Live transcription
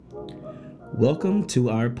Welcome to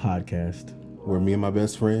our podcast. Where me and my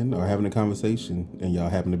best friend are having a conversation and y'all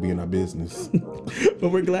happen to be in our business. But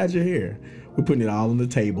we're glad you're here. We're putting it all on the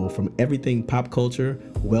table, from everything pop culture,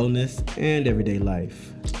 wellness, and everyday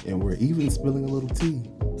life. And we're even spilling a little tea.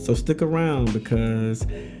 So stick around because,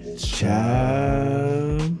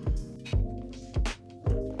 child,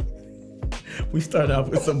 we start off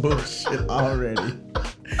with some bullshit already.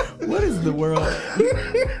 What is the world?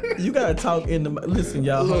 You gotta talk in the. Listen,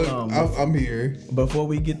 y'all. Look, hold on. I'm here. Before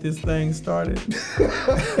we get this thing started.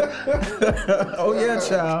 Oh yeah,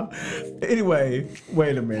 child. Anyway,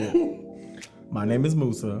 wait a minute. My name is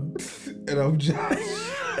Musa. And I'm Josh.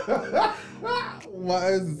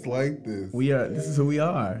 Why is it like this? This is who we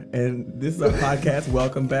are. And this is our podcast.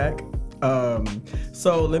 Welcome back.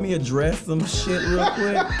 So let me address some shit real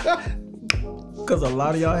quick. Because a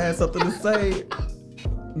lot of y'all had something to say.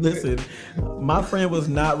 Listen, my friend was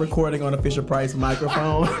not recording on a Fisher-Price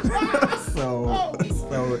microphone. so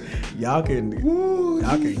y'all can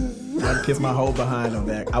kiss my whole behind on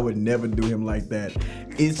that. I would never do him like that.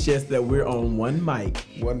 It's just that we're on one mic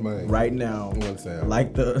right now. One sound.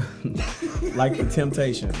 Like the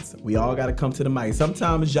Temptations. We all gotta come to the mic.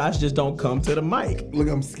 Sometimes Josh just don't come to the mic. Look,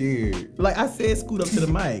 I'm scared. Like I said, scoot up to the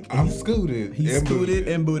mic. I'm scooted. He scooted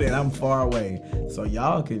and booted, and I'm far away. So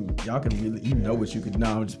y'all can really, what you could.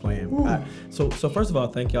 No, I'm just playing. So first of all,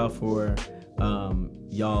 thank y'all for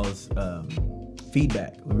y'all's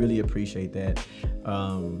feedback. We really appreciate that.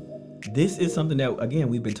 This is something that, again,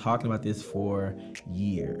 we've been talking about this for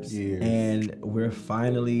years. And we're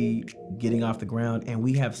finally getting off the ground. And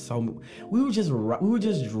we have we were just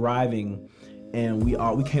driving, and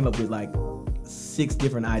we came up with like 6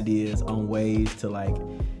 different ideas on ways to like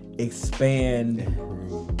expand,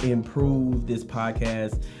 improve this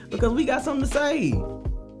podcast, because we got something to say.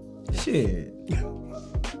 Shit.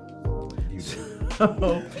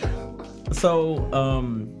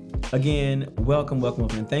 Again, welcome,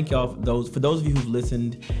 and thank y'all for those of you who've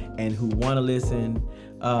listened and who want to listen.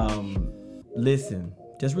 Listen,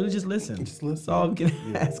 just listen. That's all we can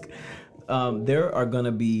ask. There are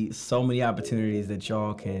gonna be so many opportunities that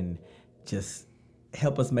y'all can just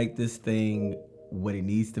help us make this thing what it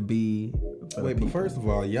needs to be. Wait, but first of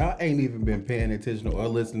all, y'all ain't even been paying attention or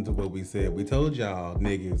listening to what we said. We told y'all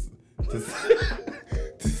niggas to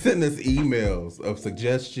send us emails of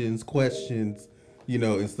suggestions, questions,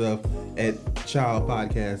 and stuff at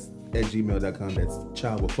childpodcast@gmail.com. That's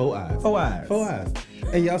child with 4 eyes. 4 eyes. 4 eyes.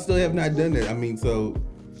 And y'all still have not done that. I mean, so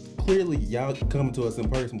clearly y'all coming to us in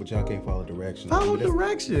person, but y'all can't follow directions.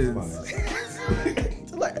 Directions.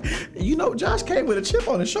 Like, Josh came with a chip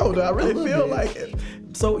on his shoulder. I really feel like it.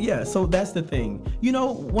 So that's the thing.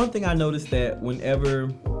 One thing I noticed that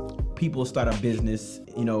whenever people start a business,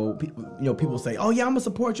 people say, "Oh yeah, I'm gonna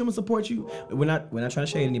support you." We're not trying to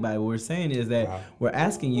shade anybody. What we're saying is that we're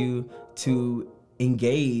asking you to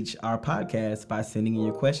engage our podcast by sending in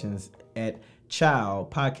your questions at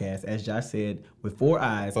childpodcast, as Josh said, with 4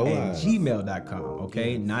 eyes at gmail.com.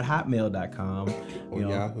 Okay, not hotmail.com, or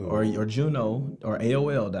Yahoo, or Juno, or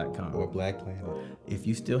AOL.com, or Black Planet. If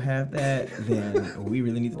you still have that, then we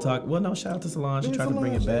really need to talk. Well, no, shout out to Solange. She tried to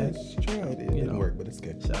bring it back. She tried. It didn't work, but it's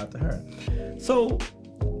good. Shout out to her. So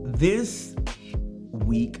this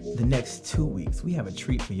week, the next 2 weeks, we have a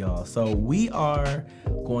treat for y'all. So we are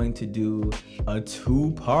going to do a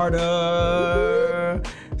 2-parter.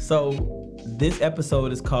 So this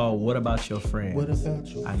episode is called "What About Your Friends?" What about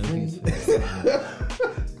your friends? I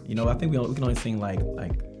think we can only sing like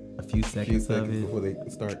a few seconds of it before they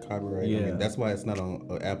start copyrighting. Yeah. I mean, that's why it's not on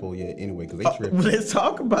Apple yet anyway, because they trip. Let's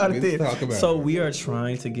talk about it then. So it. we are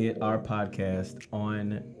trying to get our podcast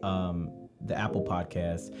on the Apple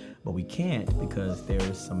podcast, but we can't because there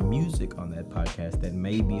is some music on that podcast that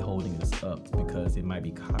may be holding us up because it might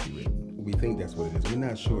be copywritten. We think that's what it is. We're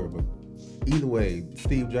not sure, but either way,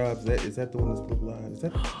 Steve Jobs, is that the one that's still alive? Is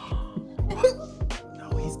that? No,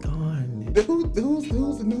 he's gone.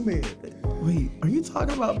 Who's the new man? Wait, are you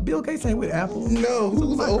talking about Bill Gates ain't with Apple? No,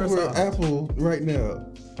 who's over at Apple right now?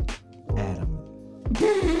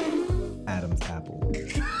 Adam's Apple. I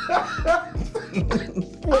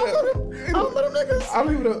don't know them niggas. I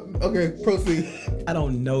don't even know. Okay, proceed. I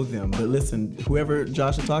don't know them, but listen, whoever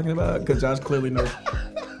Josh is talking about, because Josh clearly knows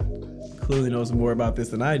more about this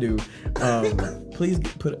than I do. Please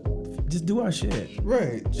just do our shit.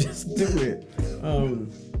 Right. Just do it.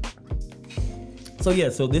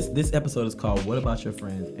 So this episode is called "What About Your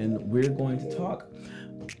Friends?" and we're going to talk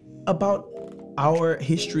about our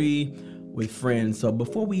history with friends. So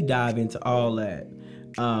before we dive into all that,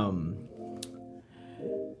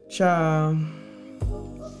 child,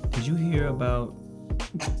 did you hear about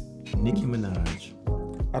Nicki Minaj?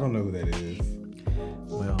 I don't know who that is.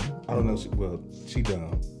 Well, I don't know. She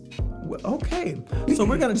dumb. Well, okay, so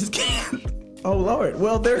we're gonna just oh Lord.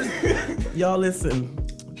 Well, there's y'all listen.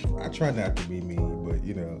 I try not to be mean, but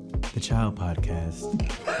you know. The Child Podcast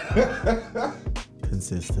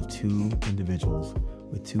consists of two individuals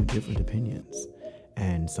with two different opinions,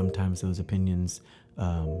 and sometimes those opinions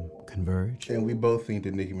converge. And we both think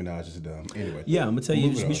that Nicki Minaj is dumb. Anyway. Yeah, I'm gonna tell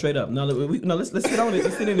you, just be straight up. No, let's sit on it.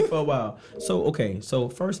 Let's sit in it for a while. So okay, so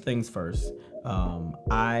first things first.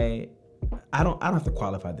 I don't have to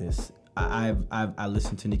qualify this. I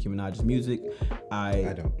listen to Nicki Minaj's music.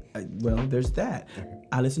 I don't. Well, there's that.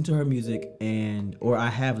 I listen to her music, or I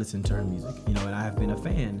have listened to her music, and I have been a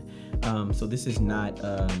fan. So this is not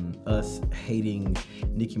us hating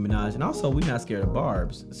Nicki Minaj, and also we're not scared of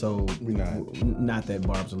Barbs. So we're not. Not that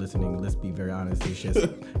Barbs are listening. Let's be very honest. It's just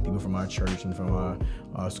people from our church and from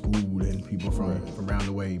our school and people from around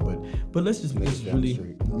the way. But let's just really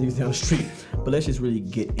niggas down the street. But let's just really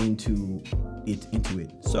get into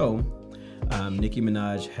it. So. Nicki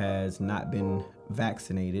Minaj has not been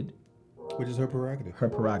vaccinated. Which is her prerogative.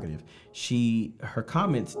 Her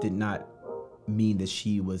comments did not mean that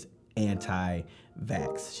she was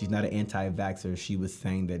anti-vax. She's not an anti-vaxxer. She was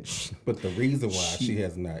saying that But the reason why she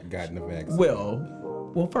has not gotten the vaccine.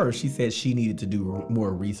 Well, first, she said she needed to do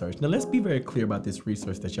more research. Now, let's be very clear about this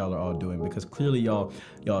research that y'all are all doing, because clearly y'all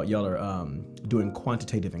are doing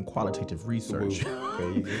quantitative and qualitative research.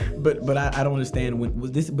 but I don't understand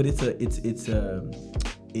when this. But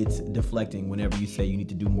it's deflecting whenever you say you need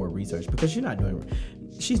to do more research, because she's not doing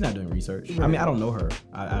research. Right. I mean, I don't know her.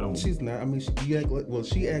 I don't. She's not. I mean,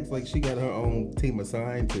 she acts like she got her own team of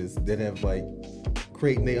scientists that have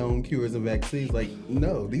creating their own cures and vaccines.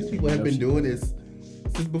 No, these people have been doing this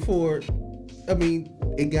since before. I mean,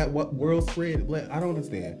 it got world spread. I don't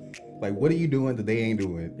understand. What are you doing that they ain't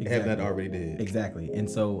doing? Exactly. Have not already did. Exactly. And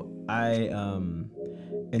so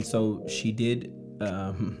she did.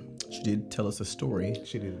 She did tell us a story.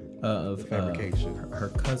 She did. Of fabrication. Her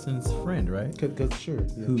cousin's friend, right? Sure.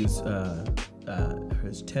 Yeah. Who's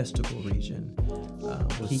his testicle region.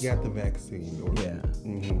 He got the vaccine. Yeah.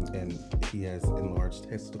 Mm-hmm, and he has enlarged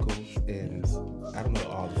testicles, and I don't know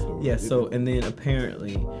all the stories. Yeah. So and then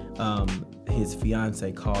apparently, his fiance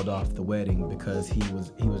called off the wedding because he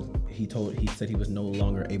said he was no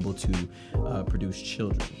longer able to produce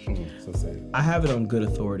children. So sad. I have it on good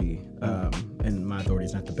authority, and my authority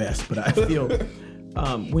is not the best, but I feel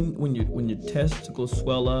when your testicles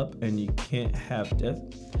swell up and you can't have death.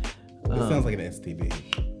 It sounds like an STD.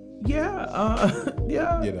 Yeah.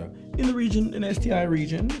 In the region, an STI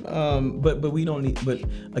region. But we don't need. But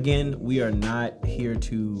again, we are not here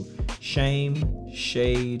to shame,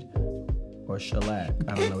 shade, or shellac.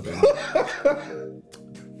 I don't know what that means.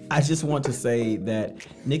 I just want to say that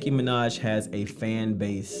Nicki Minaj has a fan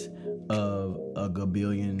base of a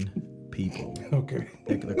gabillion people. Okay.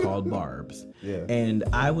 They're called Barbs. Yeah. And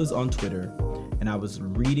I was on Twitter and I was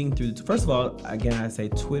reading through. First of all, again, I say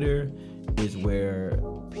Twitter is where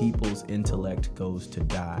people's intellect goes to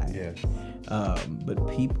die. Yeah. But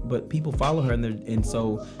people follow her, and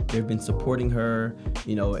so they've been supporting her,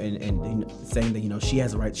 and saying that she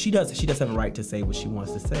has a right. She does have a right to say what she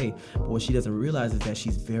wants to say. But what she doesn't realize is that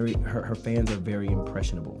her fans are very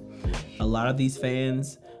impressionable. A lot of these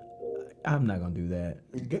fans, I'm not gonna do that.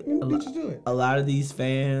 A lot of these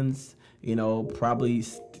fans, probably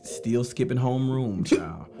still skipping homeroom,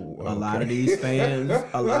 child. Okay. A lot of these fans,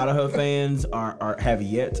 a lot of her fans have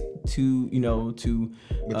yet to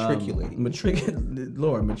matriculate.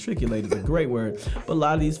 Matriculate is a great word. But a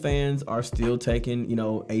lot of these fans are still taking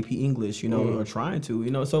AP English, or trying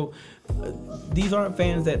to, So these aren't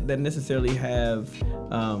fans that necessarily have.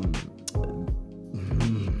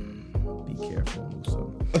 Be careful, Musa.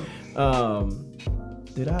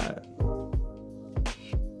 Did I?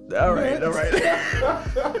 All right.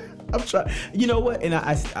 I'm trying. You know what? And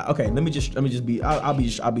I okay. Let me just be. I'll be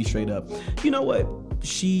straight up. You know what?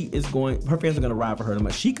 Her fans are gonna ride for her too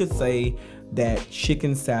much. She could say that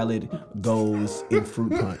chicken salad goes in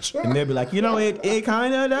fruit punch, and they'll be like, it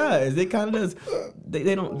kind of does. It kind of does.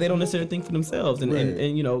 They don't necessarily think for themselves, and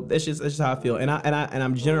that's just how I feel. And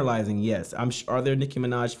I'm generalizing. Yes, are there Nicki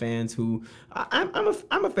Minaj fans who I'm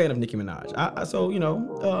a fan of Nicki Minaj.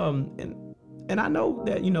 And I know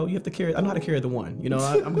that you have to carry. I know how to carry the one.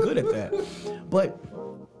 I'm good at that. But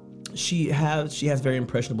she has very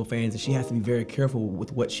impressionable fans, and she has to be very careful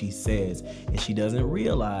with what she says. And she doesn't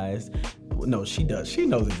realize. No, she does. She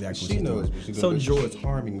knows exactly what she's doing. She's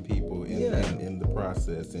harming people in the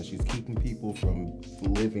process, and she's keeping people from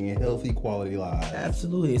living healthy, quality lives.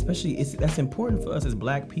 Absolutely, especially that's important for us as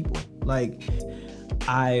Black people.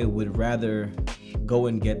 I would rather go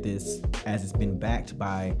and get this as it's been backed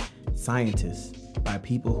by scientists, by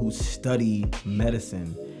people who study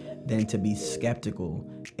medicine, than to be skeptical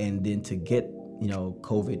and then to get,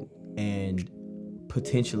 COVID and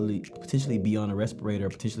potentially be on a respirator,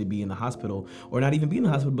 potentially be in the hospital, or not even be in the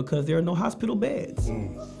hospital because there are no hospital beds.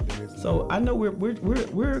 So I know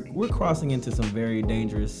we're crossing into some very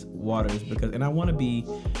dangerous waters and I want to be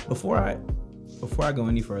before we go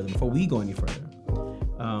any further,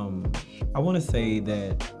 I want to say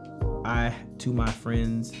that to my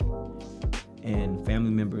friends and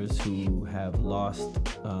family members who have lost,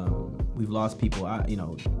 we've lost people,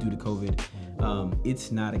 due to COVID.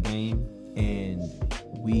 It's not a game, and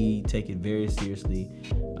we take it very seriously.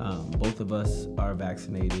 Both of us are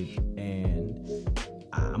vaccinated, and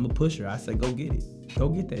I'm a pusher. I say, go get it. Go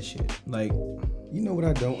get that shit. Like, you know what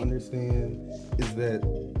I don't understand is that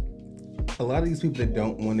a lot of these people that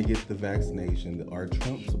don't want to get the vaccination are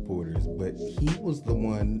Trump supporters, but he was the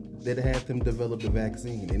one that had them develop the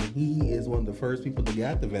vaccine, and he is one of the first people that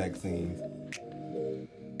got the vaccines.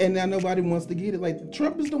 And now nobody wants to get it. Like,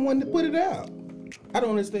 Trump is the one that put it out. I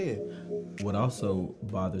don't understand. What also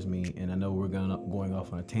bothers me, and I know we're going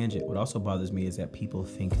off on a tangent, what also bothers me is that people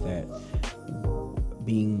think that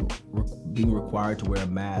being required to wear a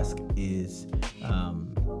mask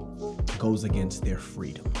goes against their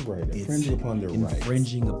freedom. Right, infringing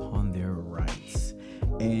upon their rights.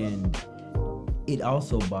 And it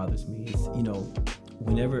also bothers me is,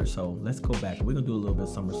 so let's go back. We're gonna do a little bit of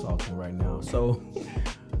somersaulting right now. So,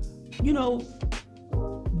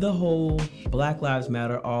 the whole Black Lives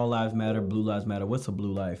Matter, all lives matter, blue lives matter. What's a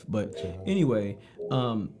blue life? But anyway,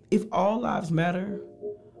 if all lives matter,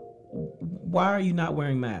 why are you not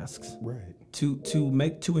wearing masks? Right. To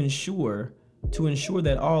ensure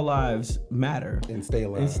that all lives matter and stay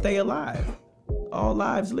alive. All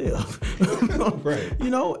lives live. Right.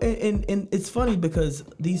 And it's funny because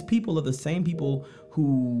these people are the same people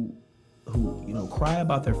who cry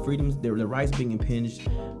about their freedoms, their rights being impinged.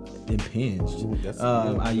 Ooh,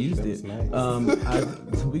 I used it. Nice.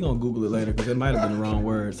 We're gonna Google it later because it might have been the wrong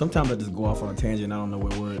word. Sometimes I just go off on a tangent. I don't know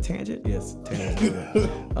what word. Tangent? Yes, tangent.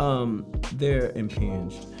 They're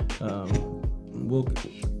impinged. Let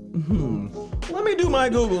me do my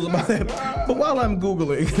Googles about that. But while I'm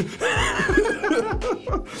Googling,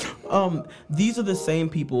 these are the same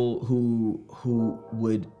people who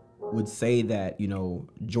would say that,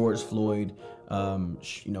 George Floyd,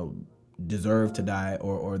 deserved to die,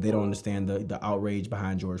 or they don't understand the outrage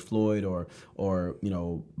behind George Floyd, or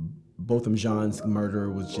Botham Jean's murder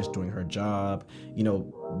was just doing her job.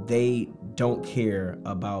 They don't care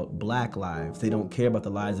about Black lives. They don't care about the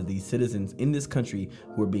lives of these citizens in this country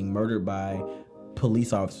who are being murdered by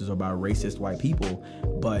police officers or by racist white people.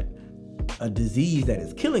 But a disease that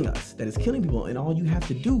is killing us, that is killing people, and all you have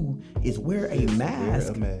to do is wear a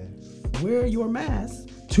mask. Wear your mask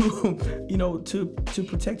to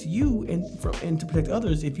protect you and to protect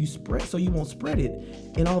others if you spread, so you won't spread it.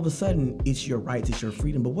 And all of a sudden, it's your rights, it's your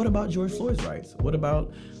freedom. But what about George Floyd's rights? What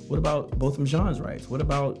about Botham Jean's rights? What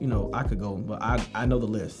about, I could go, but I know the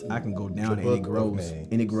list. I can go down and it grows.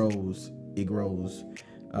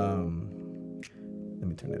 Let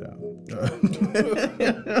me turn it out.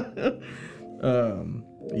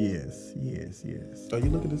 Yes. Are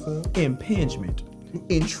you looking this up? Impingement.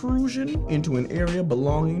 Intrusion into an area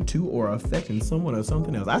belonging to or affecting someone or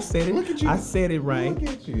something else. I said it. Look at you. I said it right. Look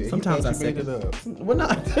at you. Sometimes I made it up. Well,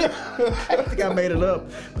 not. I don't think I made it up.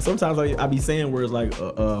 But sometimes I be saying words like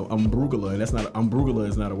umbrugula, and that's not. Umbrugula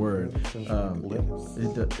is not a word. That's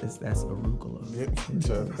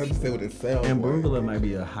arugula. I just say what it sounds. Umbrugula might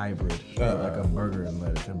be a hybrid, like a burger and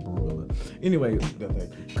lettuce. Umbrugula. Anyway,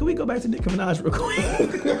 can we go back to Nicki Minaj real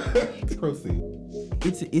quick? Proceed.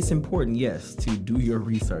 It's important, yes, to do your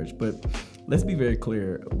research, but let's be very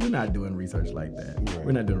clear. We're not doing research like that. Right.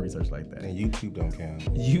 We're not doing research like that. And YouTube don't count.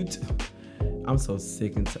 I'm so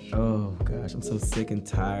sick and I'm so sick and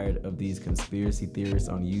tired of these conspiracy theorists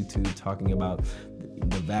on YouTube talking about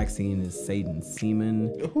the vaccine is Satan's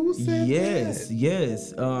semen. Who said that?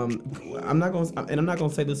 Yes. I'm not gonna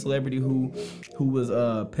say the celebrity who was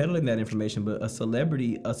peddling that information, but a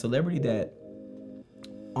celebrity that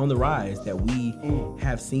on the rise that we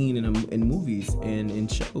have seen in movies and in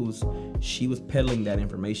shows. She was peddling that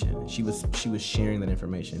information. She was sharing that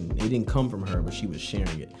information. It didn't come from her, but she was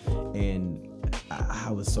sharing it, and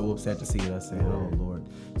I was so upset to see it. I said, "Oh Lord."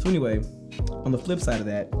 So anyway, on the flip side of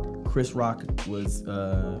that, Chris Rock was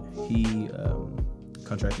he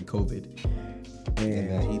contracted COVID, and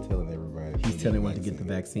now he's telling everybody. He's telling everyone to get the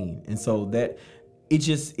vaccine, and so that it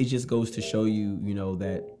just goes to show you,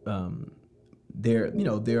 that there's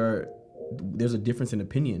a difference in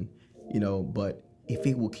opinion, but if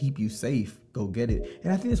it will keep you safe, go get it.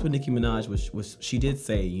 And I think that's what Nicki Minaj was she did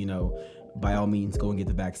say, by all means, go and get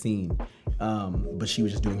the vaccine. But she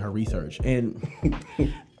was just doing her research. And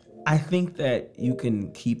I think that you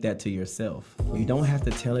can keep that to yourself. You don't have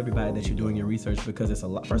to tell everybody that you're doing your research, because it's a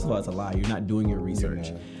lie. First of all, it's a lie. You're not doing your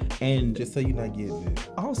research. And just so you're not getting it.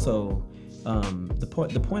 Also, the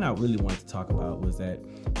point I really wanted to talk about was that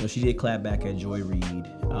she did clap back at Joy Reid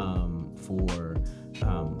for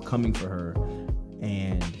coming for her,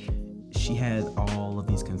 and she had all of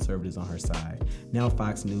these conservatives on her side. Now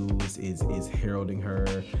Fox News is heralding her,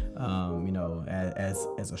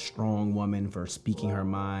 as a strong woman for speaking her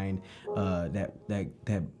mind. That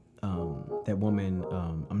woman,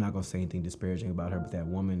 I'm not gonna say anything disparaging about her, but that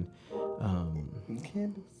woman,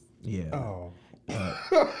 Candace. Yeah. Oh.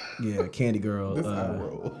 Yeah, Candy Girl. This eye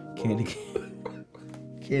roll. Candy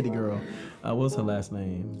Girl. What's her last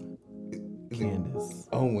name? Candace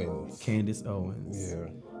Owens. Candace Owens. Yeah.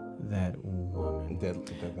 That woman.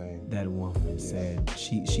 That woman said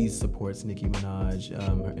she supports Nicki Minaj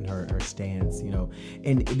in her stance,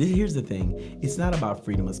 And here's the thing: it's not about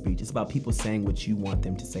freedom of speech. It's about people saying what you want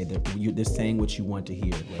them to say. They're saying what you want to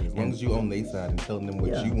hear. Right. As long as you on their side and telling them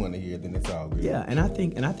what you want to hear, then it's all good. Yeah, and I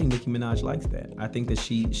think Nicki Minaj likes that. I think that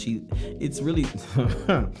she it's really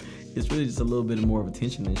it's really just a little bit more of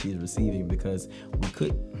attention than she's receiving, because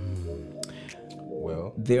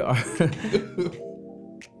there are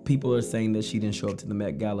people are saying that she didn't show up to the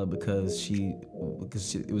Met Gala because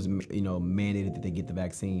it was mandated that they get the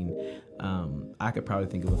vaccine. I could probably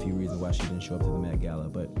think of a few reasons why she didn't show up to the Met Gala,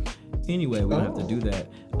 but anyway, we don't have to do that.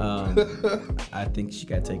 I think she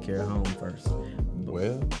got to take care of home first.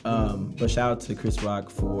 But shout out to Chris Rock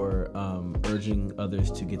for urging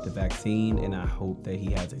others to get the vaccine, and I hope that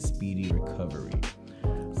he has a speedy recovery.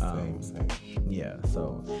 Same. Yeah.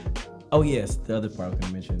 So, oh yes, the other part I was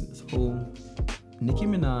gonna mention. So, Nicki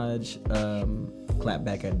Minaj clapped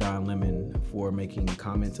back at Don Lemon for making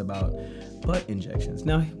comments about butt injections.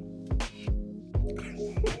 Now,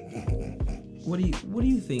 what do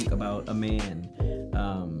you think about a man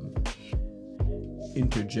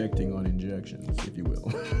interjecting on injections, if you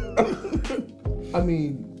will? I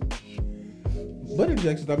mean, butt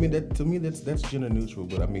injections. I mean, that to me that's gender neutral.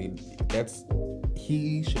 But I mean,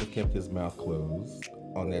 he should have kept his mouth closed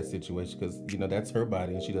on that situation, because that's her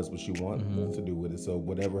body and she does what she wants to do with it. So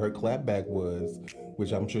whatever her clapback was,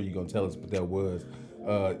 which I'm sure you're gonna tell us, but that was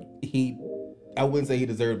I wouldn't say he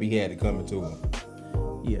deserved, but he had it coming to him.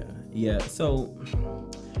 Yeah. So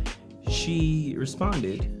she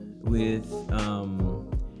responded with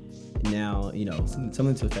now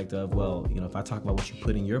something to the effect of, well, if I talk about what you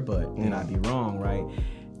put in your butt, then I'd be wrong, right?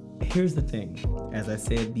 Here's the thing, as I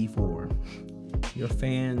said before, your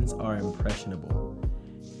fans are impressionable.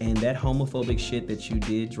 And that homophobic shit that you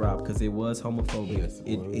did drop, because it was homophobic. Yes,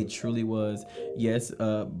 it truly was. Yes,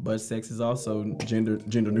 butt sex is also gender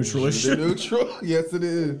neutral. Gender neutral? Yes, it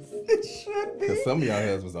is. It should be. Because some of y'all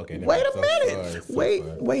husbands, okay. Wait a minute. Wait.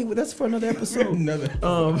 That's for another episode.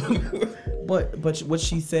 But what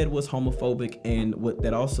she said was homophobic, and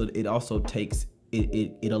it also takes.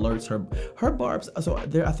 It alerts her barbs. So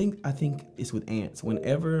there, I think it's with ants.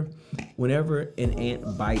 Whenever an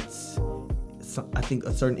ant bites, I think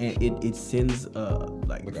a certain ant, it sends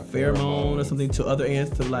like a pheromone or something to other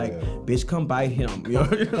ants to bitch, come bite him.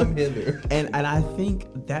 Come hither. And I think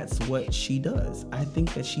that's what she does. I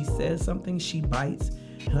think that she says something, she bites,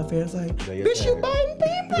 and her fans like, bitch, you biting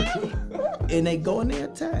people. And they go and they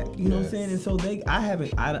attack. You know what I'm saying? And so I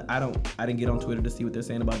didn't get on Twitter to see what they're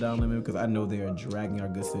saying about Don Lemon, because I know they're dragging our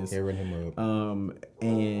good sis. Tearing him up.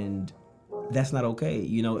 And that's not okay.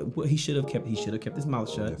 He should have kept his mouth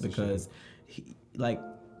shut, because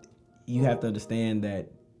you have to understand that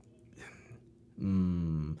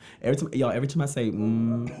every time I say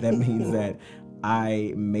that means that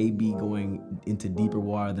I may be going into deeper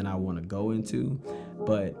water than I want to go into,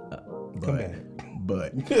 but I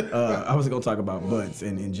was gonna talk about butts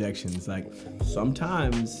and injections. Like,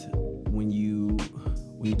 sometimes when you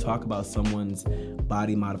talk about someone's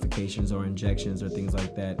body modifications or injections or things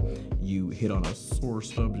like that, you hit on a sore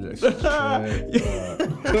subject. But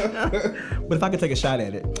if I could take a shot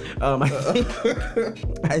at it,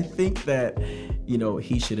 I think that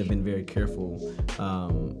he should have been very careful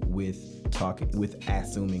with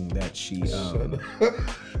assuming that she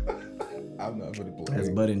I'm not gonna believe has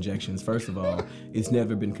butt injections. First of all, it's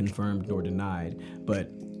never been confirmed nor denied, but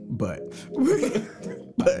but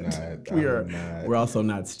not. we're also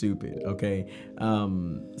not stupid, okay?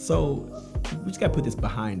 So we just gotta put this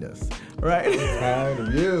behind us, right? Tired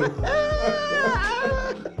of you.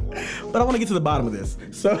 But I want to get to the bottom of this.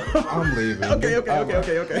 So I'm leaving. Okay.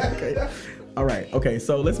 All right. Okay.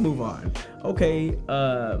 So let's move on. Okay.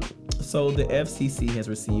 So the FCC has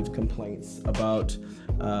received complaints about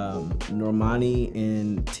Normani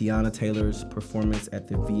and Tiana Taylor's performance at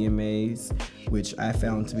the VMAs, which I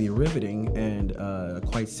found to be riveting and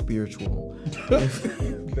quite spiritual.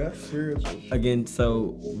 That's spiritual. Again,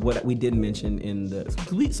 so what we did mention in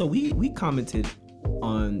we commented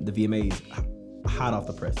on the VMAs hot off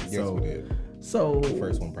the presses. Yes, we did. So The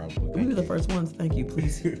first one probably. We were the first ones. Thank you.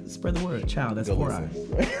 Please spread the word. Child, that's 4 eyes.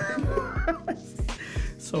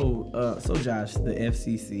 So Josh, the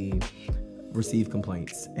FCC received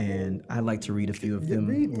complaints, and I'd like to read a few of them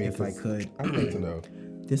if I could. I'd like to know.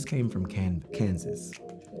 This came from Kansas.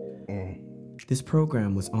 This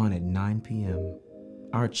program was on at 9 p.m.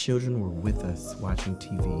 Our children were with us watching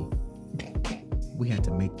TV. We had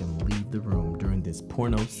to make them leave the room during this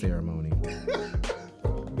porno ceremony.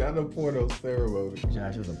 Not a porno ceremony.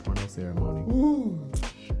 Josh, it was a porno ceremony. Ooh.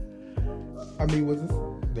 I mean, was this?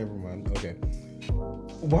 Never mind. Okay.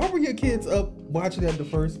 Why were your kids up watching that in the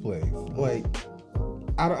first place? Like,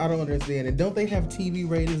 I don't understand. And don't they have TV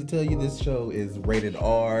ratings to tell you this show is rated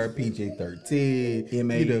R, PG-13,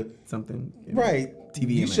 MA, something? Right.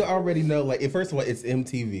 TV. You MA. should already know. Like, first of all, it's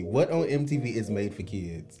MTV. What on MTV is made for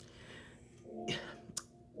kids?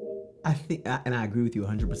 I think, and I agree with you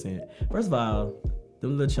 100%. First of all,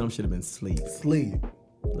 them little chumps should have been asleep.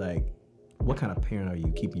 Like, what kind of parent are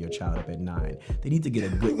you keeping your child up at 9? They need to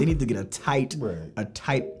get a tight,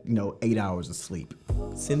 8 hours of sleep.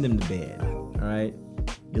 Send them to bed. All right,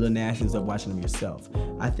 your little nasties up watching them yourself.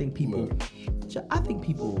 I think people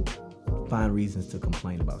find reasons to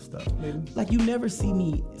complain about stuff. Maybe. Like, you never see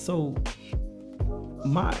me. So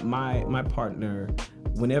my partner,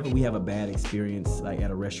 whenever we have a bad experience, like at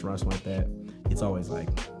a restaurant or something like that, it's always like,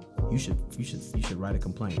 you should write a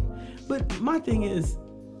complaint. But my thing is,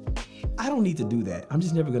 I don't need to do that. I'm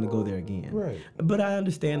just never going to go there again. Right. But I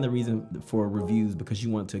understand the reason for reviews, because you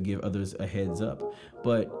want to give others a heads up.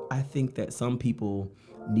 But I think that some people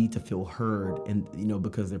need to feel heard, and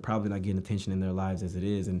because they're probably not getting attention in their lives as it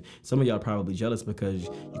is. And some of y'all are probably jealous because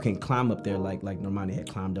you can't climb up there like Normani had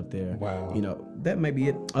climbed up there. Wow. That may be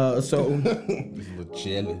it. Just a little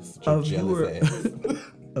jealous.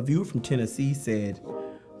 A viewer from Tennessee said,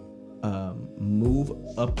 move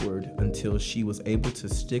upward until she was able to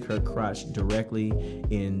stick her crotch directly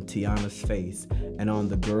in Tiana's face and on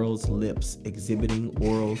the girl's lips, exhibiting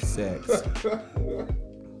oral sex.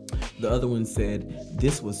 The other one said,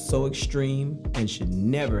 this was so extreme and should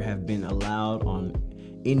never have been allowed on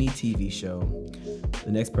any TV show.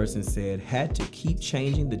 The next person said, had to keep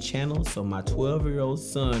changing the channel so my 12-year-old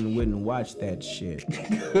son wouldn't watch that shit.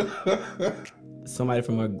 Somebody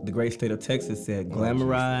from the great state of Texas said,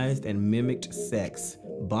 glamorized and mimicked sex,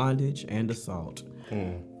 bondage, and assault.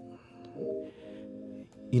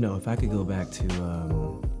 If I could go back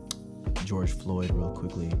to George Floyd real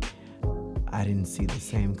quickly, I didn't see the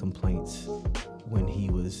same complaints when he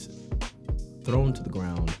was thrown to the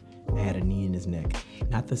ground and had a knee in his neck.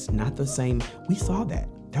 Not the same. We saw that.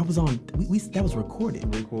 That was on. That was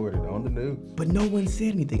recorded. Recorded on the news. But no one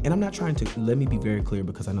said anything. And I'm not trying to. Let me be very clear,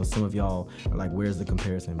 because I know some of y'all are like, "Where's the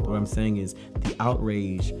comparison?" But what I'm saying is the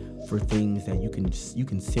outrage for things that you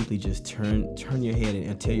can simply just turn your head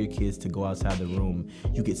and tell your kids to go outside the room.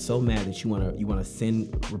 You get so mad that you wanna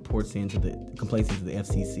send complaints into the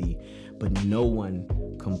FCC, but no one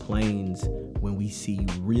complains when we see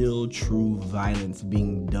real, true violence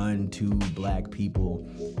being done to black people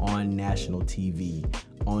on national TV,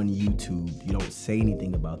 on YouTube. You don't say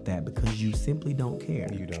anything about that because you simply don't care.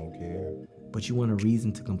 You don't care. But you want a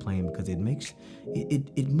reason to complain because it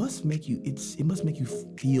must make you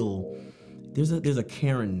feel there's a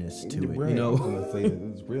Karen-ness to it. Right. I was gonna say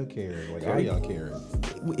it's real Karen. Like, all y'all Karens.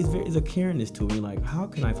 It's a Karen-ness to it. You're like, how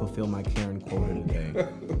can I fulfill my Karen quota today?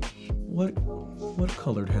 What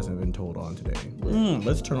colored hasn't been told on today?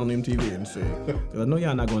 Let's turn on MTV and see. I know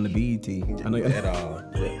y'all not going to BET. I know y'all at all.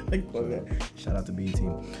 Shout out to BET.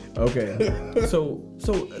 Okay, so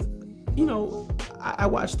I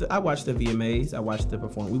watched the VMAs. We watched the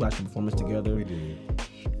performance together. We did.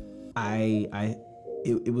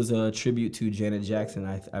 It was a tribute to Janet Jackson,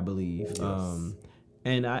 I believe. Yes.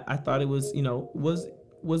 And I thought it was,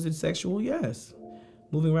 was it sexual? Yes.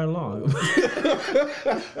 Moving right along.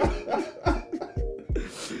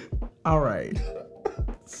 All right.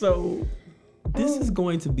 So this is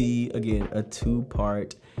going to be, again, a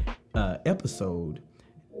 2-part episode.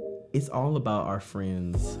 it's all about our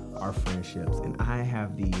friends, our friendships, and I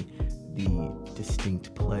have the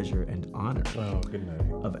distinct pleasure and honor good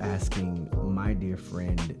night. of asking my dear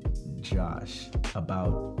friend Josh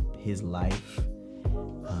about his life,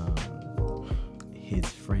 his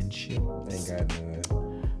friendship. Ain't got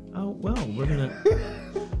none. Oh well, we're gonna.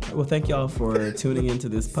 Well, thank y'all for tuning into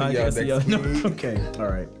this podcast. See y'all next week. Okay,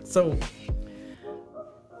 all right. So,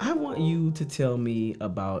 I want you to tell me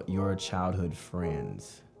about your childhood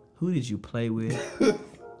friends. Who did you play with?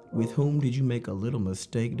 With whom did you make a little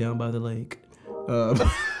mistake down by the lake?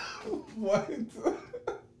 What?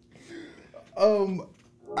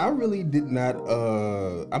 I really did not.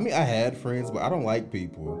 I mean, I had friends, but I don't like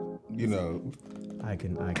people. You know. I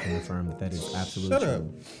can affirm that is absolutely Shut up.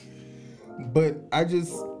 But I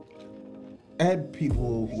had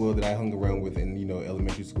people that I hung around with in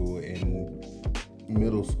elementary school and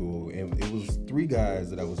middle school, and it was 3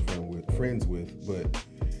 guys that I was friends with, but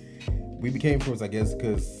we became friends, I guess,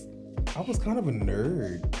 because I was kind of a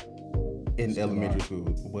nerd in elementary school.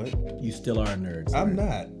 What? You still are a nerd. Sorry. I'm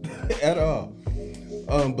not at all.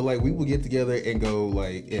 But like we would get together and go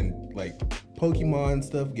and Pokemon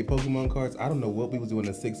stuff, get Pokemon cards. I don't know what we was doing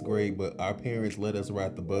in 6th grade, but our parents let us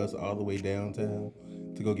ride the bus all the way downtown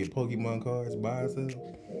to go get Pokemon cards by ourselves.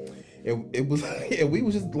 And it was, and we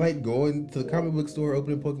was just like going to the comic book store,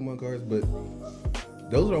 opening Pokemon cards. But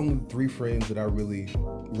those are only 3 friends that I really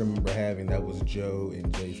remember having. That was Joe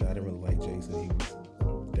and Jason. I didn't really like Jason. He was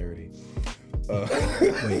dirty.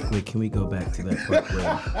 Wait, can we go back to that part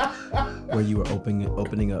where you were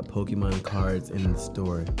opening up Pokemon cards in the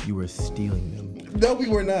store? You were stealing them. No, we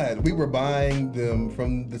were not. We were buying them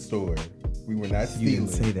from the store. We were not stealing. You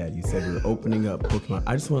didn't say that. You said we were opening up Pokemon.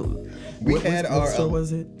 I just want. What store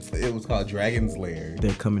was it? It was called Dragon's Lair.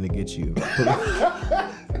 They're coming to get you.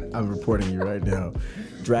 I'm reporting you right now.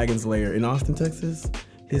 Dragon's Lair in Austin, Texas.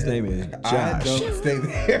 His name is Josh. I don't stay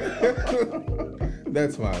there.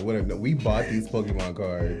 That's fine. Whatever. No, we bought these Pokemon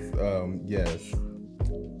cards. Yes.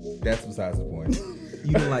 That's besides the point.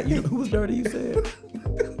 You don't like. Who was dirty? You said.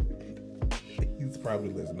 He's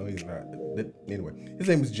probably listening. No, he's not. But anyway, his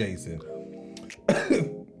name is Jason.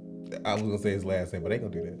 I was gonna say his last name, but I ain't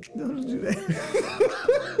gonna do that. Don't do that.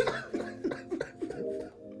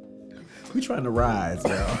 We trying to rise,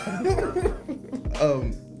 y'all.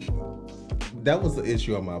 That was the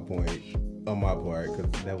issue on my part,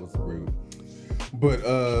 because that was rude. But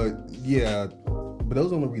yeah. But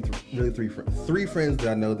those are only really 3 friends that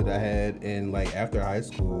I know that I had, and like after high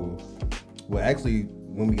school. Well, actually,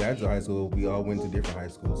 when we got to high school, we all went to different high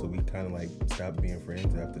schools, so we kind of like stopped being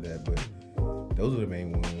friends after that. But those are the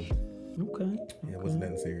main ones. Okay. Yeah, it wasn't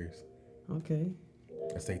nothing serious. Okay.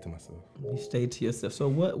 I stayed to myself. You stayed to yourself. So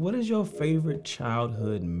what is your favorite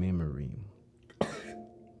childhood memory?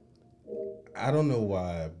 I don't know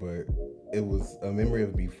why, but it was a memory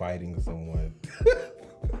of me fighting someone.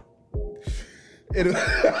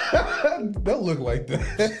 Don't look like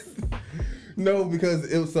that. No,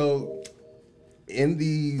 because it was so. In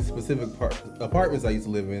the specific apartments I used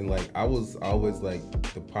to live in, like I was always like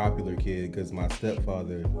the popular kid because my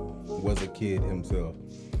stepfather was a kid himself.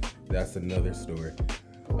 That's another story.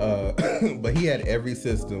 But he had every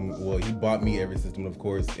system. Well, he bought me every system, of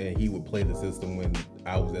course, and he would play the system when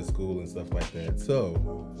I was at school and stuff like that. So,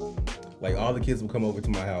 like all the kids would come over to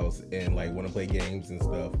my house and like want to play games and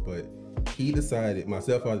stuff. But my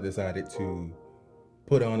stepfather decided to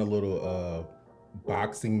put on a little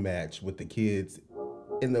boxing match with the kids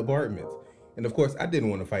in the apartments. And of course, I didn't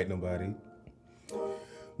want to fight nobody.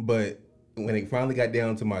 But when it finally got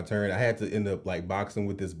down to my turn, I had to end up like boxing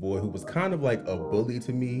with this boy who was kind of like a bully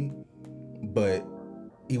to me, but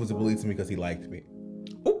he was a bully to me because he liked me.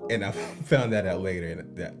 Ooh. And I found that out later,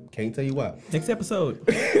 and that can't tell you why. Next episode.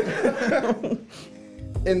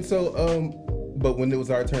 And so, but when it was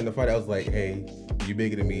our turn to fight, I was like, hey, you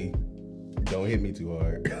bigger than me. Don't hit me too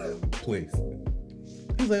hard, please.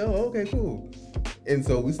 He's like, oh, okay, cool. And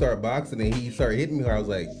so we started boxing, and he started hitting me hard. I was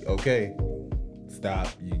like, okay, stop.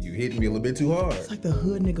 You hitting me a little bit too hard. It's like the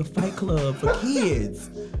hood nigga fight club for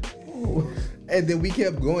kids. And then we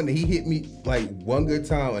kept going, and he hit me like one good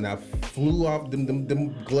time, and I flew off.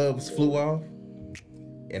 Them gloves flew off,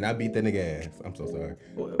 and I beat that nigga ass. I'm so sorry.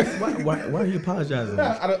 Why are you apologizing?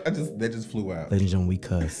 They just flew out. Ladies and gentlemen, we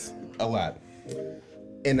cuss a lot.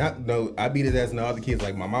 And I beat his ass, and all the kids,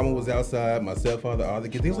 like my mama was outside, my stepfather, all the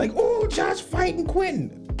kids, they was like, oh, Josh fighting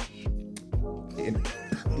Quentin. And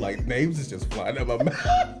like names is just flying out my mouth.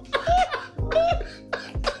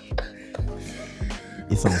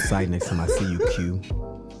 It's on site next time I see you, Q.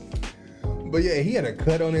 But yeah, he had a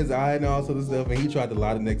cut on his eye and all sort of stuff, and he tried to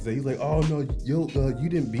lie the next day. He's like, oh no, you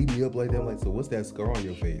didn't beat me up like that. I'm like, so what's that scar on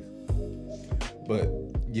your face? But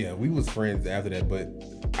yeah, we was friends after that. But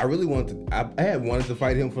I really wanted to. I had wanted to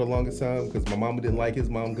fight him for the longest time because my mama didn't like his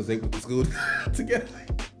mom because they went to school together.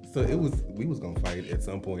 So we was gonna fight at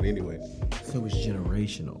some point anyway. So it's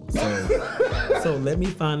generational. So let me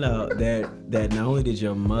find out that not only did his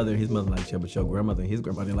mother like each other, but your grandmother and his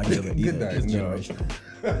grandmother didn't like each other either. Good night. It's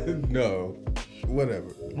generational. No, whatever.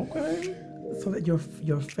 Okay. So that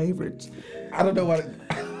your favorite. I don't know why.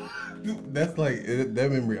 That's like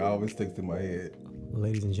that memory always sticks in my head.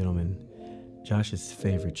 Ladies and gentlemen, Josh's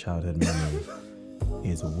favorite childhood memory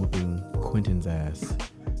is whooping Quentin's ass.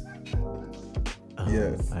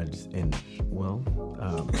 Yes. I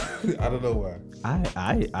don't know why.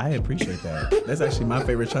 I appreciate that. That's actually my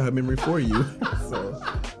favorite childhood memory for you. So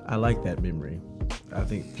I like that memory. I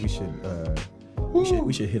think we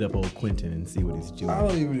should hit up old Quentin and see what he's doing. I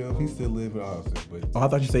don't even know if he's still living Austin, but I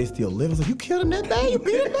thought you say he still lives. Like, you killed him that day? You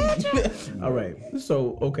beat him that? All right.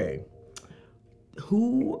 So okay.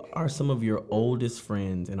 Who are some of your oldest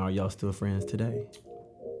friends, and are y'all still friends today?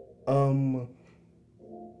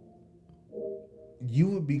 You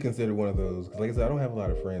would be considered one of those because, like I said, I don't have a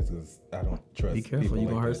lot of friends because I don't trust. Be careful, you're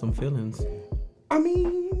gonna hurt some feelings. I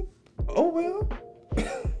mean, oh well.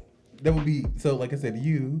 That would be so. Like I said,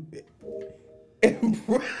 you.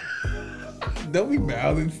 Don't be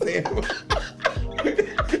mouthing Sam.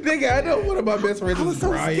 Nigga, I know one of my best friends is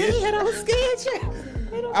Brian. I was scared.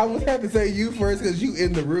 I would have to say you first because you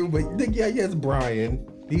in the room, but yes, Brian.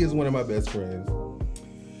 He is one of my best friends.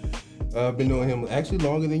 I've been knowing him actually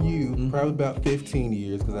longer than you, probably about 15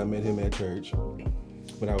 years because I met him at church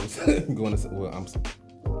when I was going to. Well,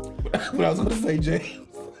 when I was going to say James.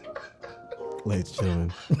 Ladies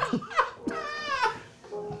and gentlemen,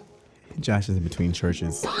 Josh is in between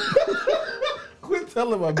churches. Quit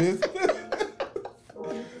telling my business.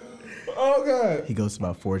 Oh God. He goes to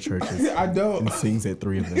about 4 churches. I don't. And sings at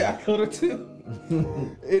 3 of them. Yeah, I go to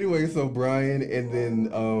 2. Anyway, so Brian, and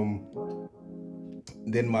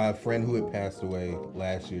then my friend who had passed away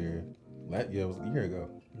last year. It was a year ago.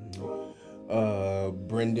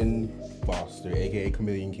 Brendan Foster, aka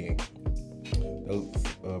Chameleon King. Those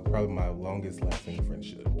probably my longest lasting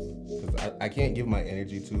friendships. Because I can't give my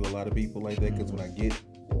energy to a lot of people like that. Because when I get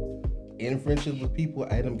in friendships with people,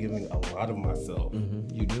 I end up giving a lot of myself.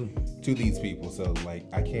 You do. To these people. So like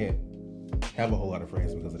I can't have a whole lot of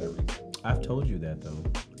friends because of that reason. I've told you that though.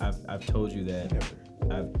 I've told you that. Never.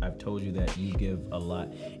 I've told you that you give a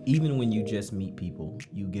lot. Even when you just meet people,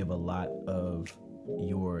 you give a lot of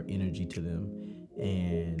your energy to them.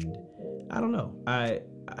 And I don't know.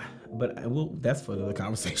 That's for another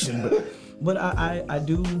conversation. But I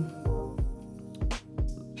do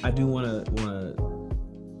want to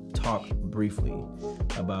talk briefly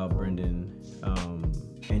about Brendan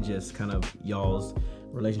and just kind of y'all's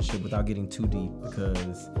relationship without getting too deep,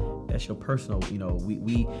 because that's your personal,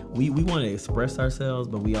 we want to express ourselves,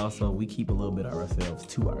 but we keep a little bit of ourselves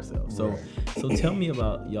to ourselves. So tell me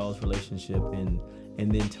about y'all's relationship and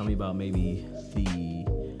then tell me about maybe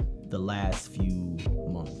the last few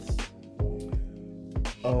months.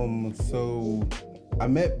 So I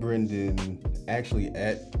met Brendan actually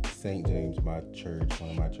at St. James, my church,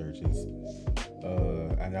 one of my churches.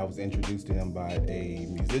 And I was introduced to him by a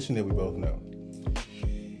musician that we both know.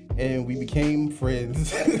 And we became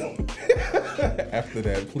friends after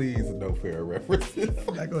that. Please, no fair references.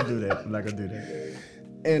 I'm not gonna do that.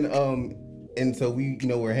 And so we,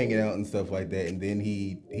 we're hanging out and stuff like that. And then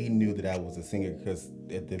he knew that I was a singer because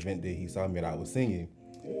at the event that he saw me that I was singing.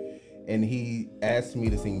 And he asked me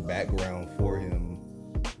to sing background for him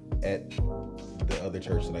at the other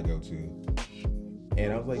church that I go to.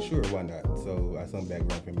 And I was like, sure, why not? So I sung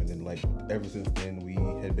background for him. And then ever since then, we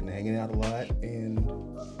had been hanging out a lot. And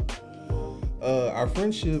our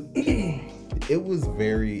friendship, it was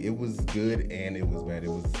good and it was bad. It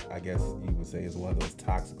was, I guess you would say, it's one of those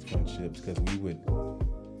toxic friendships because we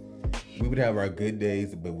would have our good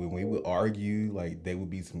days, but when we would argue, there would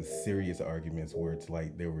be some serious arguments where it's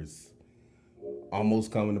there was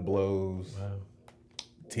almost coming to blows,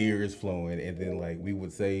 tears flowing, and then we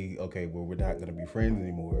would say, okay, well, we're not gonna be friends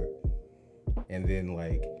anymore, and then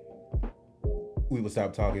we would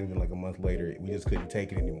stop talking, and then a month later, we just couldn't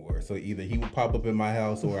take it anymore. So either he would pop up in my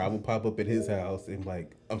house, or I would pop up at his house, and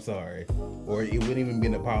I'm sorry, or it wouldn't even be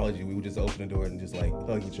an apology. We would just open the door and just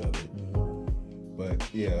hug each other. But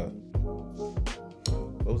yeah.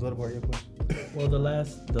 What was the other part of your question? Well, the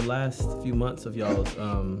last few months of y'all's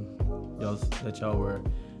that y'all were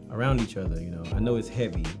around each other, I know it's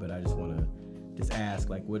heavy, but I just want to ask,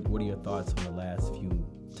 what are your thoughts on the last few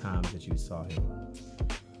times that you saw him?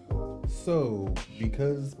 So,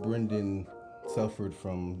 because Brendan suffered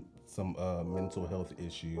from some mental health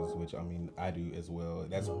issues, which I mean I do as well.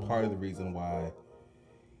 That's part of the reason why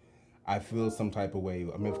I feel some type of way.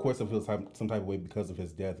 I mean, of course, I feel some type of way because of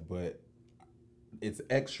his death, but it's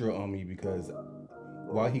extra on me because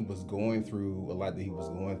while he was going through a lot that he was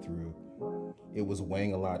going through, it was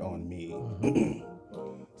weighing a lot on me.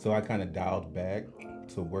 So I kind of dialed back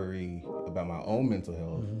to worry about my own mental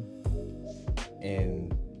health.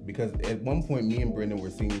 And because at one point, me and Brendan were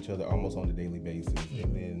seeing each other almost on a daily basis.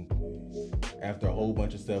 And then after a whole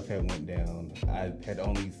bunch of stuff had went down, I had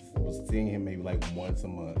only was seeing him maybe like once a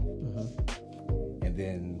month. And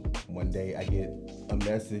then one day I get a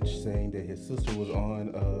message saying that his sister was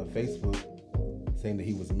on Facebook saying that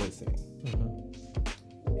he was missing.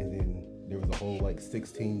 And then there was a whole like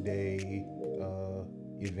 16-day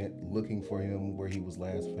event looking for him where he was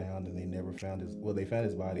last found, and they never found they found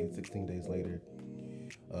his body 16 days later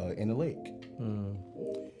in a lake.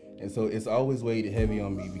 And so it's always weighed heavy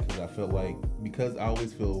on me because I felt like, because I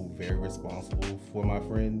always feel very responsible for my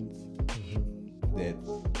friends, that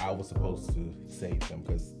I was supposed to save them,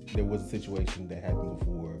 because there was a situation that happened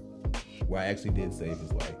before where I actually did save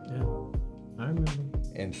his life. Yeah, I remember.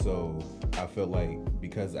 And so I felt like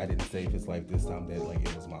because I didn't save his life this time, that like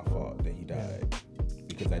it was my fault that he died,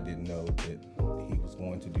 because I didn't know that he was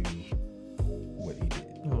going to do what he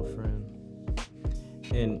did. Oh, friend.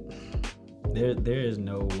 And there is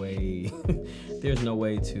no way there's no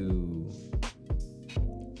way to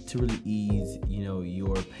really ease,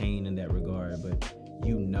 your pain in that regard, but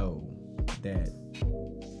you know that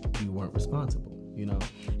you weren't responsible,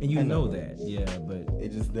 and you know that, yeah, but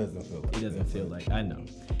it just doesn't feel like it doesn't feel like, I know.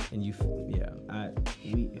 And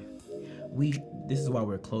we this is why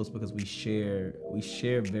we're close, because we share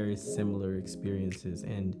very similar experiences.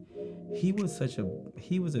 And he was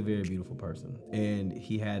a very beautiful person, and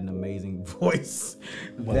he had an amazing voice.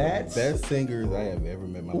 One of the best singers I have ever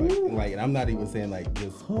met in my life. Like, and I'm not even saying like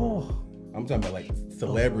just I'm talking about like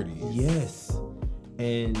celebrities. Yes.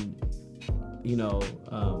 And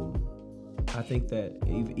I think that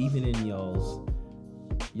even in y'all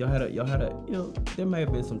had a there may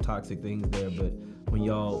have been some toxic things there, but when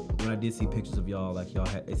I did see pictures of y'all, like y'all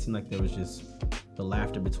had, it seemed like there was just the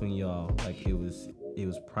laughter between y'all, like it was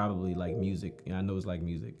probably like music. I know it's like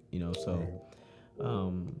music, so I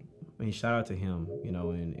mean, shout out to him,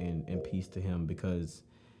 and peace to him, because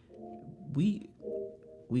we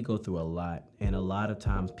go through a lot, and a lot of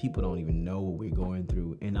times people don't even know what we're going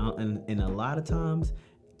through, and a lot of times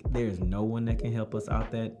there's no one that can help us out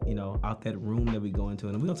that room that we go into.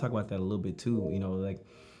 And we're gonna talk about that a little bit too, like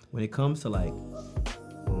when it comes to like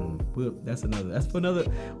that's for another.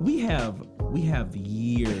 We have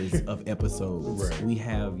years of episodes. Right. We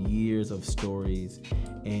have years of stories.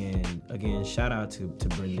 And again, shout out to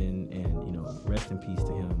Brendan, and rest in peace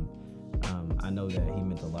to him. I know that he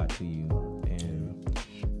meant a lot to you. And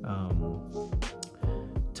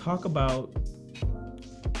talk about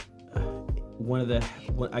one of the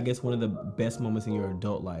best moments in your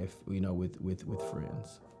adult life, with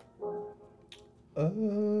friends.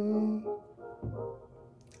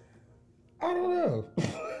 I don't know.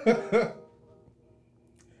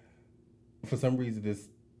 For some reason, this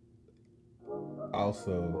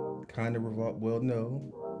also kind of revolves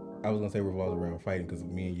around fighting, because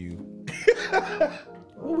me and you.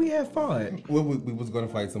 Well, we had fun. Well, we was going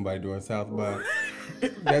to fight somebody during South by.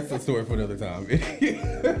 That's a story for another time.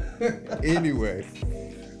 Anyway,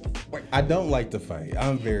 I don't like to fight.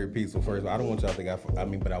 I'm very peaceful. First, I don't want y'all to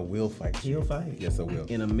think but I will fight you. You'll fight. Yes, I will.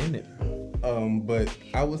 In a minute. But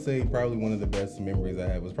I would say probably one of the best memories I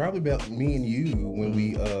had was probably about me and you when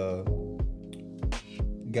we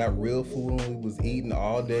got real full and we was eating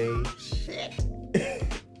all day. Shit.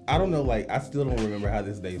 I don't know, like I still don't remember how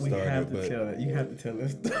this day started. You have to tell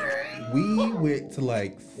this story. We went to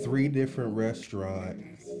like 3 different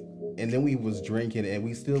restaurants, and then we was drinking, and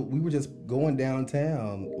we were just going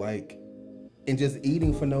downtown, like, and just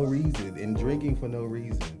eating for no reason and drinking for no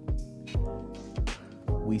reason.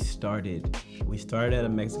 We started at a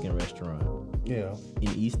Mexican restaurant. Yeah.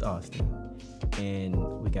 In East Austin, and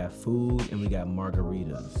we got food and we got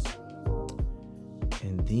margaritas,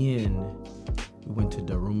 and then we went to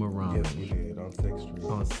Daruma Ramen. Yes, we did, on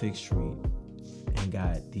 6th Street. And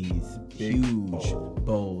got these Big huge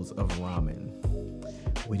bowls of ramen.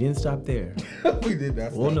 We didn't stop there. We did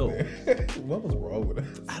not stop there. What was wrong with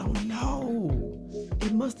us? I don't know.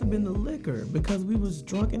 It must have been the liquor, because we was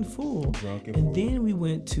drunk and full. Then we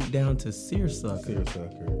went down to Searsucker.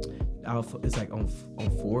 It's like on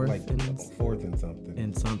 4th, like and 4th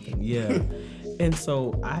and something. Yeah. And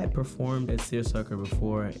so I had performed at Searsucker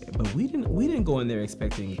before, but we didn't go in there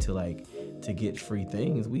expecting to like to get free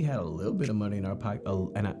things, we had a little bit of money in our pocket,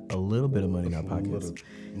 and a little bit of money in our pockets.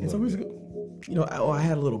 And so we was, you know, I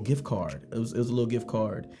had a little gift card. It was a little gift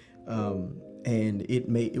card, and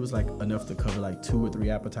it was like enough to cover like 2 or 3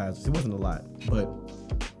 appetizers. It wasn't a lot, but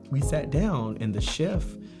we sat down and the chef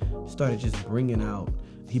started just bringing out.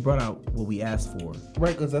 He brought out what we asked for.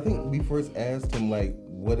 Right, because I think we first asked him like,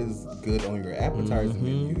 "What is good on your appetizer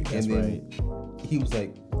menu?" That's and then he was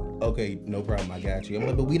like, "Okay, no problem, I got you." I'm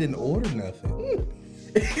like, "But we didn't order nothing."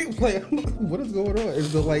 He was like, "What is going on?" And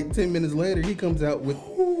so like 10 minutes later, he comes out with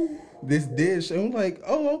this dish, and I'm like,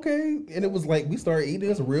 "Oh, okay." And it was like we started eating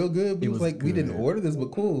this real good. But it was like good. We didn't order this,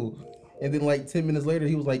 but cool. And then like 10 minutes later,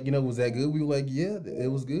 he was like, "You know, was that good?" We were like, "Yeah,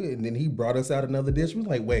 it was good." And then he brought us out another dish. We was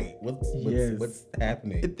like, "Wait, what's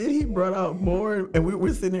happening?" And then he brought out more, and we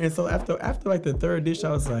were sitting there. And so after like the 3rd dish,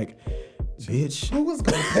 I was like, "Bitch, who was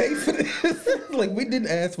gonna pay for this?" Like we didn't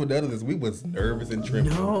ask for none of this. We was nervous and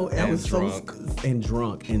tripping. No, I was drunk.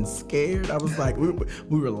 drunk and scared. I was like, we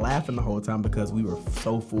were laughing the whole time because we were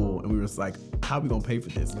so full, and we were just like, "How are we gonna pay for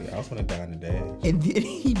this?" Yeah, I was gonna die in the dash. And then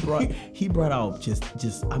he brought out just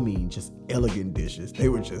elegant dishes. They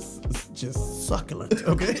were just succulent.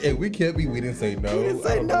 Okay, and we kept we didn't say no. We didn't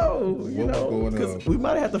say no. What was going on? Because we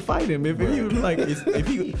might have had to fight him if he was like if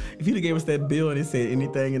he gave us that bill and it said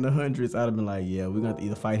anything in the hundreds, I'd have been like, yeah, we're gonna have to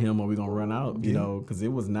either fight him or we're gonna run out. You know, because it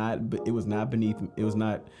was not beneath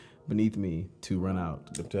me to run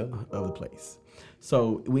out of the place.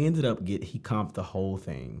 So we ended up he comped the whole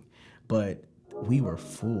thing, but we were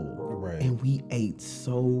full, right? And we ate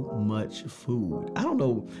so much food. I don't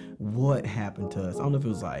know what happened to us. I don't know if it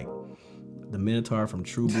was like the Minotaur from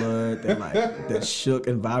True Blood that shook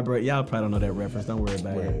and vibrated. Y'all probably don't know that reference. Don't worry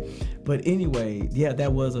about it. But anyway, yeah,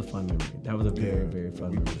 that was a fun memory. That was a very, very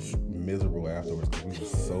fun memory. We were miserable afterwards because we were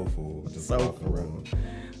so full, just walking around.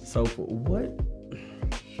 So full.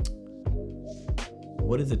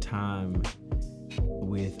 What is a time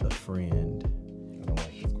with a friend? I don't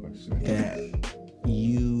like this question. That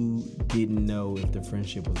you didn't know if the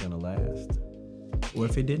friendship was gonna last, or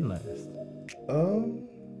if it didn't last?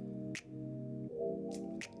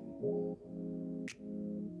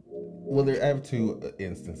 Well, I have 2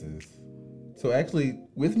 instances. So actually,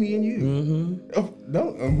 with me and you. Mm-hmm. Oh,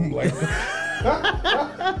 no, I'm like,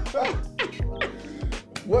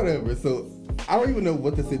 whatever. So I don't even know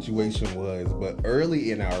what the situation was, but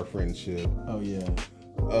early in our friendship,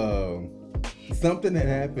 something had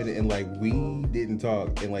happened, and like we didn't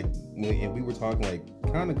talk, and we were talking like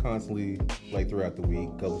kind of constantly, like throughout the week,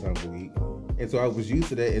 a couple times a week, and so I was used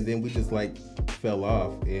to that, and then we just like fell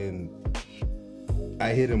off, and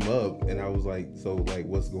I hit him up, and I was like, "So like,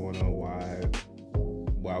 what's going on?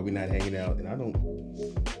 Why are we not hanging out?" And I don't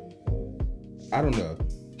know,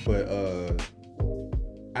 but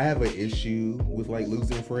I have an issue with like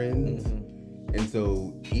losing friends. And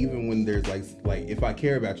so even when there's like if I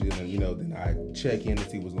care about you, then then I check in to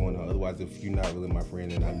see what's going on. Otherwise, if you're not really my friend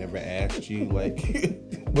and I've never asked you like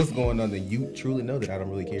what's going on, then you truly know that I don't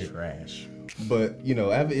really care. Trash. But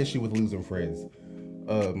I have an issue with losing friends.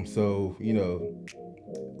 So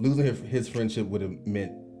losing his friendship would have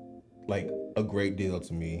meant like a great deal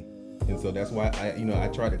to me, and so that's why I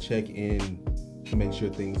try to check in to make sure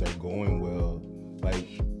things are going well, like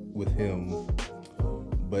with him.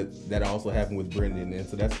 But that also happened with Brendan, and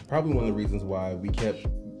so that's probably one of the reasons why we kept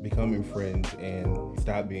becoming friends and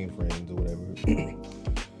stopped being friends or whatever.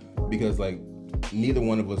 Because like neither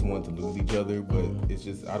one of us want to lose each other, but it's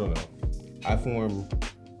just, I don't know. I form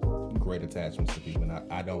great attachments to people, and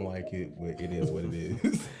I don't like it, but it is what it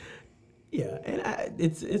is. Yeah, and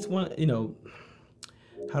it's one,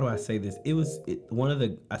 how do I say this? One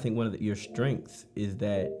of your strengths is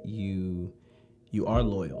that you are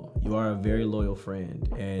loyal. You are a very loyal friend,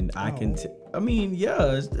 and I can. We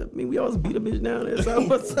always beat a bitch down there.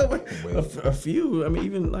 So a few. I mean,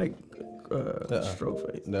 even like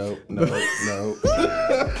stroke face. No.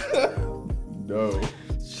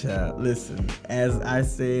 Child, listen. As I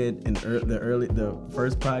said in the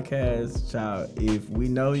first podcast, child, if we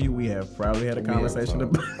know you, we have probably had a conversation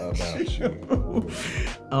about you.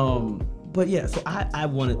 But yeah, so I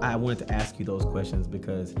wanted to ask you those questions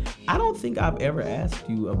because I don't think I've ever asked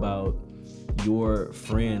you about your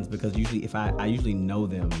friends, because usually I usually know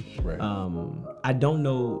them. Right. I don't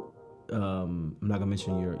know. I'm not gonna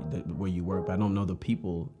mention where you work, but I don't know the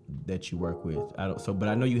people that you work with. But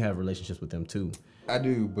I know you have relationships with them too. I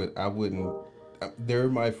do, but I wouldn't. They're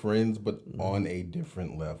my friends, but on a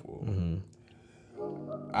different level. Mm-hmm.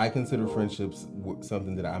 I consider friendships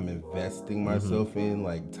something that I'm investing myself in,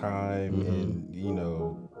 like time and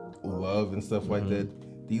love and stuff like that.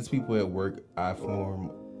 These people at work, I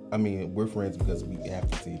form I mean, we're friends because we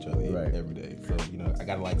have to see each other every day. So, you know, I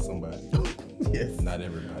gotta like somebody. Yes. Not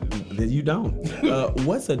everybody. You don't.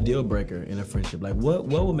 What's a deal breaker in a friendship? Like, what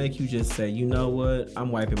will make you just say, you know what,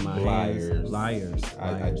 I'm wiping my hands. Liars.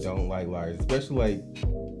 I don't like liars, especially like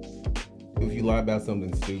if you lie about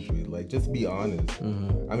something stupid. Like, just be honest.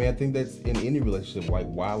 Mm-hmm. I mean, I think that's in any relationship. Like,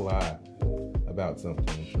 why lie about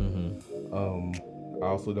something? Mm-hmm. I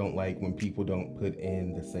also don't like when people don't put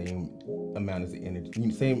in the same amount of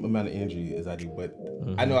energy as I do. But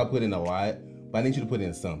I know I put in a lot, but I need you to put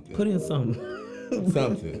in something. Put in something.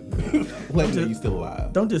 Something. Let me know you still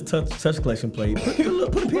alive. Don't just touch collection plate. Put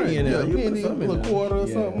a penny in there. A quarter or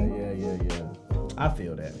something. Yeah. I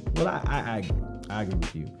feel that. Well, I agree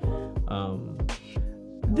with you.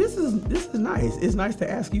 This is nice. It's nice to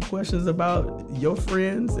ask you questions about your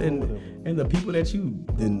friends and the people that you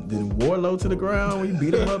then wore low to the ground when you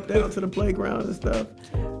beat them up down to the playground and stuff.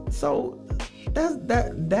 So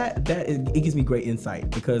it gives me great insight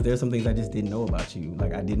because there's some things I just didn't know about you.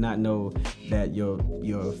 Like I did not know that your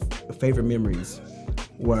favorite memories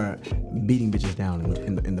were beating bitches down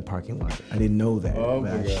in the parking lot. I didn't know that,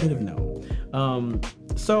 but I should have known.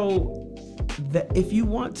 So if you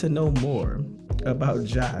want to know more about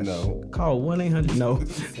Josh, call 1-800.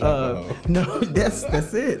 No, that's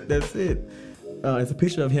it. It's a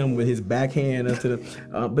picture of him with his backhand up to the.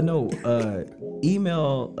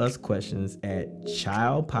 Email us questions at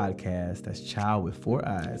childpodcast. That's child with 4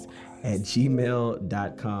 eyes at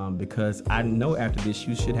gmail.com because I know after this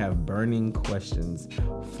you should have burning questions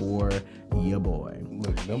for your boy.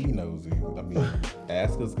 Look, don't be nosy. I mean,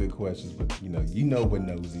 ask us good questions, but you know what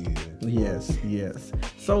nosy is. Yes.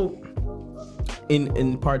 So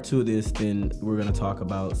in part 2 of this, then we're gonna talk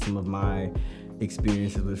about some of my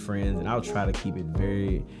experiences with friends, and I'll try to keep it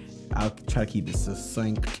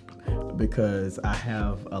succinct because I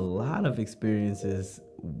have a lot of experiences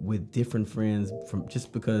with different friends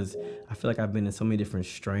just because I feel like I've been in so many different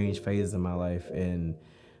strange phases in my life and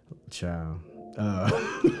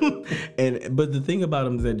but the thing about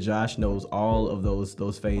him is that Josh knows all of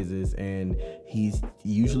those phases, and he's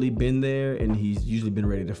usually been there, and he's usually been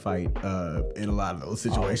ready to fight in a lot of those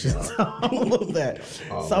situations. All of that.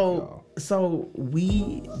 So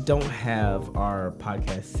we don't have our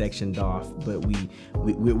podcast sectioned off, but we're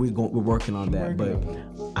working on that. But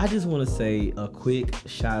I just want to say a quick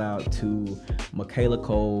shout out to Michaela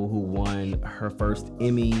Cole, who won her first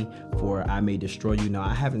Emmy for I May Destroy You. Now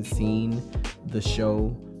I haven't seen the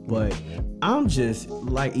show, but I'm just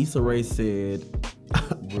like Issa Rae said.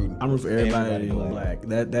 I'm rooting for everybody in black.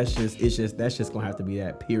 That's just gonna have to be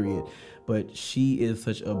that, period. But she is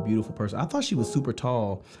such a beautiful person. I thought she was super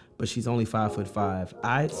tall, but she's only 5'5".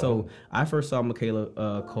 I first saw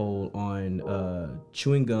Michaela Cole on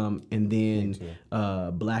Chewing Gum, and then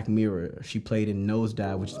Black Mirror. She played in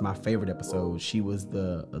Nosedive, which is my favorite episode. She was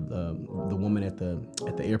the woman at the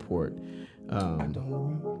airport. I don't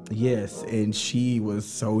remember. Yes, and she was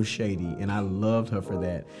so shady, and I loved her for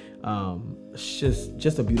that.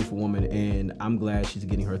 Just a beautiful woman, and I'm glad she's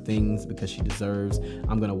getting her things because she deserves.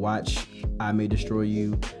 I'm gonna watch I May Destroy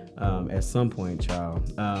You at some point,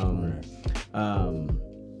 child.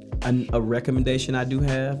 A recommendation I do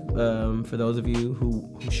have for those of you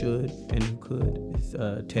who should and who could is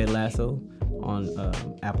Ted Lasso on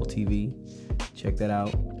Apple TV. Check that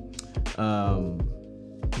out.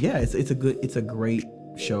 Yeah, it's a great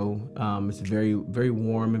show. It's very, very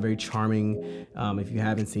warm and very charming. If you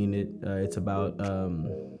haven't seen it, it's about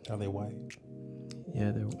Are they white?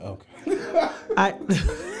 Yeah, they're okay.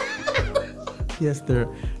 Yes, they're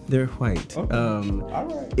white. Okay. All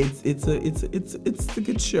right. It's a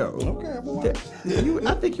good show. Okay, I'm gonna watch.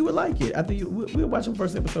 I think you would like it. I think we'll watch the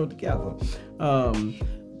first episode together.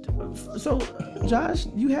 So, Josh,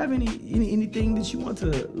 you have anything that you want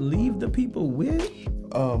to leave the people with?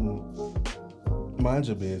 Mind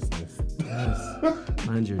your business. Yes.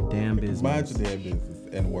 Mind your damn business. Mind your damn business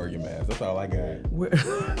and wear your mask. That's all I got.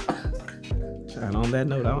 And on that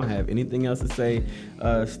note, I don't have anything else to say.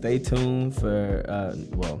 Stay tuned for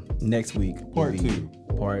next week. Part 2.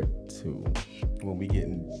 When we get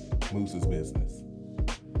in Musa's business.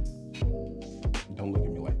 Don't look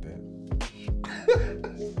at me like that.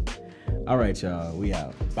 All right, y'all. We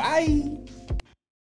out. Bye.